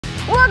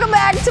Welcome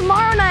back.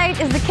 Tomorrow night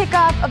is the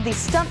kickoff of the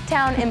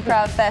Stumptown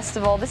Improv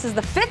Festival. This is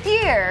the 5th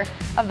year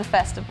of the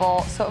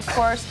festival, so of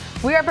course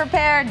we are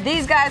prepared.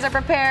 These guys are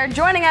prepared.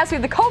 Joining us, we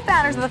have the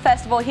co-founders of the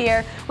festival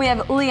here. We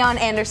have Leon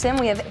Anderson,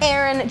 we have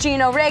Aaron,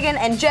 Gino Reagan,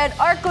 and Jed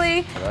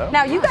Arkley. Hello.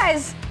 Now, you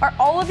guys, are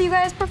all of you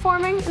guys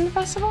performing in the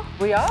festival?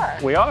 We are.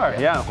 We are,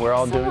 yeah. We're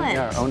all doing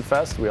our own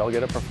fest. We all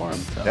get to perform.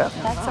 So. Yeah.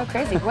 That's so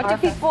crazy. What do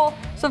people,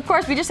 so of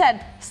course we just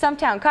had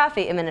Stumptown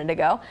Coffee a minute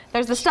ago.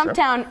 There's the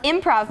Stumptown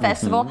Improv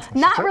Festival.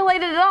 Not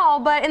related at all,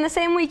 but in the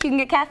same week you can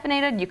get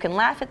caffeinated, you can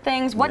laugh at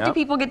things. What do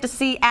people get to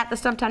see at the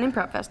Stumptown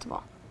Improv Festival?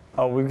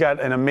 Oh, we've got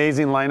an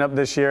amazing lineup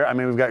this year. I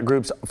mean, we've got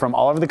groups from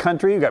all over the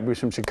country. We've got groups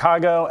from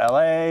Chicago,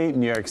 LA,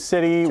 New York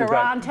City,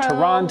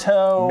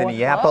 Toronto,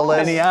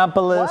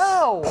 Minneapolis,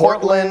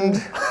 Portland.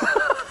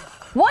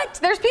 What?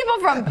 There's people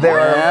from Portland? There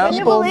are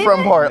people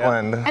from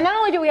Portland. And not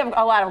only do we have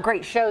a lot of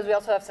great shows, we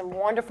also have some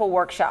wonderful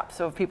workshops.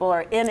 So if people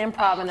are in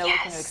improv and they're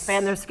looking to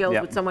expand their skills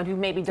with someone who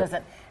maybe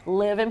doesn't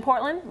live in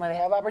Portland, well, they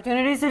have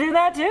opportunities to do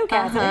that too,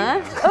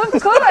 Cassidy.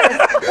 Of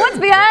course. What's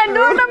behind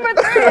door number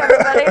 3,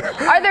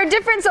 everybody? Are there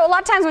different, so a lot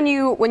of times when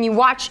you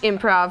watch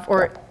improv,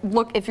 or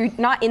look, if you're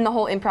not in the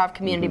whole improv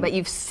community, but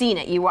you've seen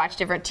it, you watch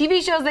different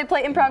TV shows, they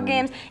play improv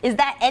games, is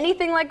that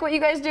anything like what you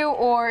guys do,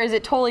 or is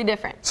it totally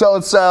different? So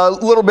it's a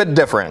little bit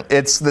different.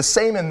 It's the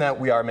same in that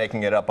we are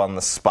making it up on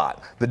the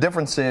spot. The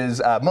difference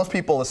is most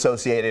people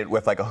associate it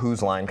with like a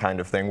Who's Line kind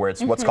of thing, where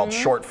it's what's called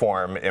short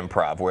form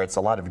improv, where it's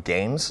a lot of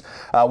games.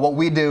 What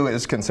we do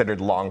is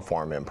considered long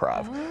form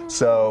improv.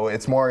 So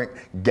it's more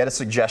get a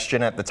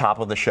suggestion at the top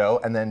of the show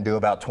and then do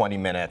about 20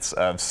 minutes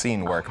of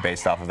scene work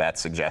based off of that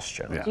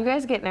suggestion. Do you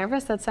guys get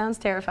nervous? That sounds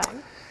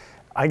terrifying.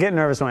 I get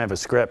nervous when I have a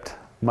script.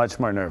 Much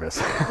more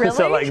nervous. Really?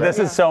 So like this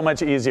is so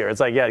much easier. It's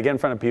like, yeah, to get in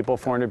front of people,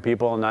 400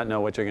 people, and not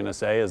know what you're gonna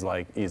say is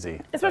like easy.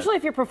 Especially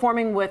if you're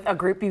performing with a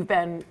group you've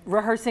been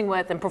rehearsing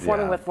with and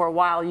performing with for a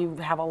while, you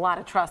have a lot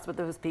of trust with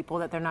those people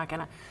that they're not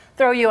gonna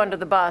throw you under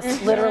the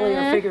bus, literally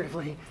or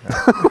figuratively.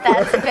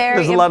 That's very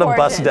There's a lot of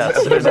bus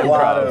deaths. There's a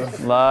lot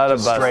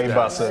of bus stray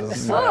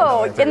buses.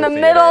 Oh, in the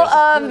middle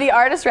of the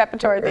Artist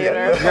Repertoire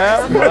Theater.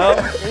 Yeah, well,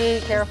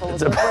 Be careful.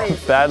 it's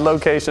a bad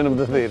location of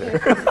the theater.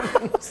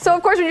 So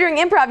of course when you're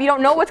doing improv, you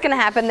don't know what's gonna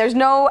happen. There's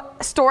no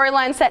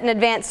storyline set in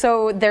advance,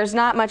 so there's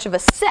not much of a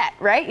set,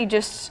 right? You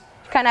just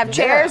kind of have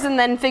chairs and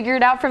then figure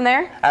it out from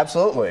there?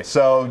 Absolutely.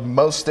 So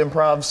most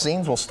improv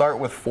scenes will start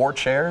with 4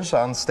 chairs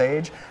on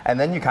stage, and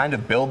then you kind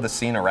of build the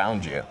scene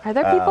around you. Are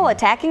there people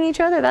attacking each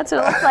other? That's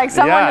what it looks like.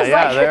 Someone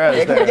just there is.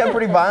 It can get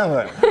pretty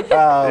violent.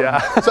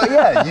 So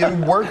yeah,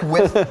 you work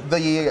with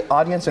the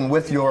audience and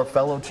with your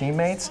fellow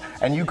teammates,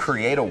 and you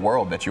create a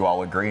world that you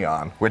all agree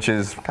on, which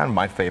is kind of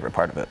my favorite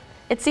part of it.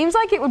 It seems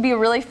like it would be a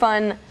really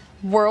fun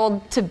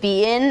world to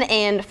be in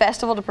and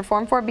festival to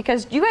perform for,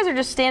 because you guys are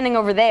just standing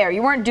over there.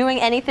 You weren't doing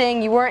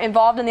anything, you weren't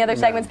involved in the other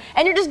segments,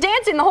 and you're just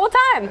dancing the whole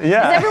time.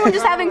 Yeah. Is everyone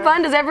just having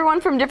fun? Does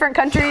everyone from different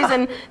countries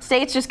and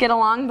states just get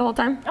along the whole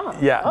time? Oh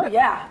Yeah.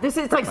 yeah. This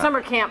is like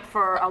summer camp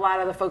for a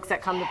lot of the folks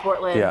that come to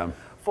Portland. Yeah.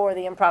 For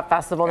the Improv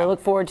Festival. They look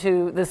forward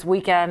to this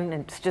weekend,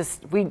 and it's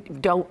just, we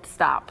don't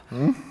stop.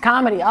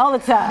 Comedy all the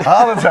time.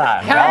 All the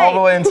time. All the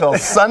way until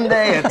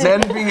Sunday at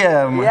 10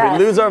 p.m. We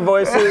lose our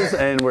voices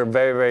and we're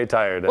very, very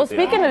tired. Well,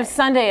 speaking of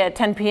Sunday at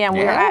 10 p.m.,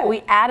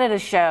 we added a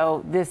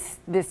show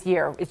this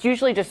year. It's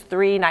usually just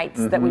 3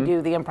 nights that we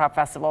do the Improv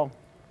Festival.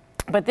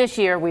 But this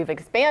year we've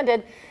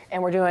expanded,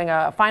 and we're doing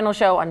a final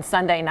show on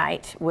Sunday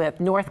night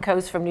with North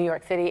Coast from New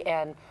York City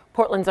and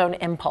Portland's own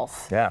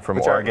Impulse. Yeah,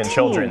 from Oregon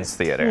Children's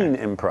Theater. Teen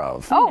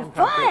improv. Oh,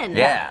 fun!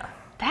 Yeah.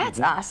 That's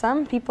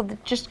awesome. People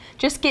that just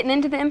getting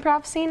into the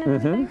improv scene and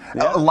everything.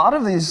 A lot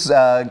of these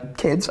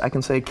kids, I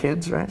can say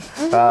kids, right?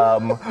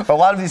 A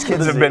lot of these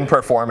kids have been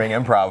performing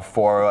improv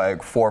for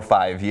like 4 or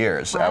 5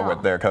 years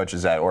with their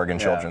coaches at Oregon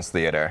Children's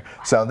Theater.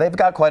 So they've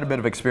got quite a bit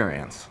of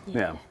experience.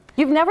 Yeah.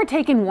 You've never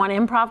taken one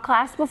improv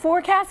class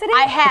before, Cassidy?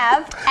 I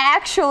have,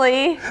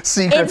 actually.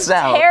 Secrets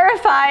out. It's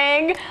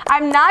terrifying.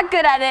 I'm not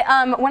good at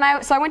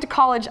it. So I went to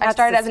college, I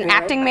started as an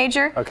acting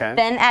major,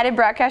 then added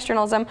broadcast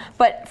journalism,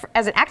 but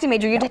as an acting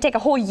major, you had to take a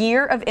whole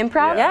year of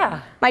improv.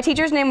 Yeah. My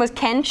teacher's name was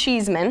Ken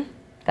Cheeseman.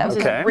 That was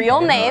his real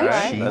name.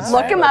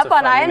 Look him up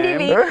on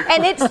IMDb.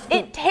 And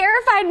it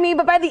terrified me,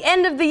 but by the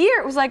end of the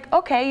year, it was like,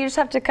 okay, you just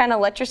have to kind of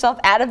let yourself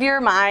out of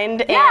your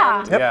mind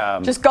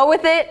and just go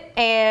with it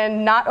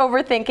and not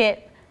overthink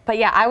it. But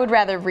yeah, I would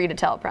rather read a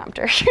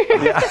teleprompter.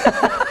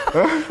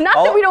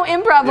 Not that we don't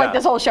improv like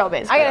this whole show,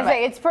 basically. I gotta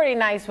say, it's pretty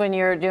nice when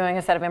you're doing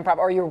a set of improv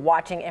or you're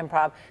watching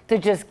improv to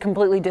just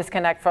completely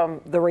disconnect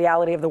from the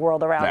reality of the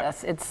world around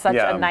us. It's such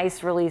a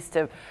nice release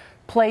to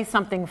play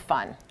something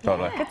fun.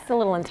 Totally. It's a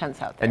little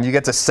intense out there. And you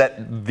get to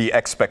set the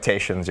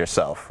expectations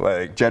yourself.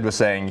 Like Jed was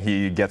saying,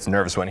 he gets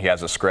nervous when he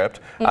has a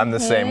script. I'm the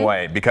same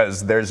way,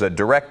 because there's a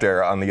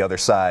director on the other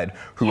side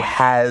who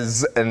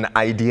has an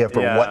idea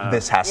for what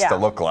this has to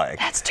look like.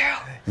 That's true.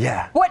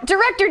 Yeah. What,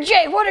 Director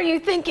Jay, what are you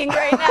thinking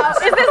right now? Is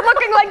this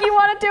looking like you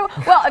want it to?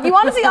 Well, if you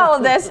want to see all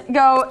of this,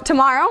 go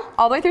tomorrow,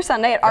 all the way through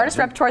Sunday at Artist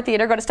Repertoire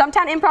Theater. Go to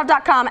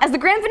stumptownimprov.com. As the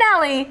grand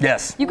finale,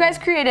 you guys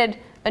created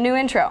a new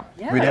intro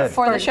we did.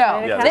 for the show.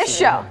 This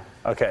show.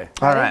 Okay.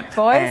 All right.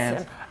 Boys.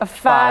 And a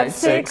 5,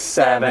 6,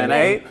 7,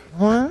 8.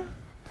 1,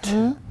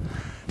 2,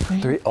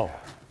 3. Oh.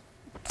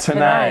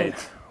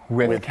 Tonight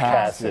with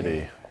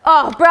Cassidy.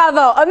 Oh,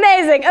 bravo.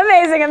 Amazing,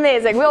 amazing,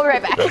 amazing. We'll be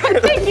right back.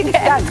 Thank you,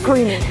 guys. That's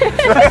creamy.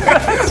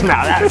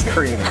 Now that's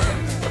creamy.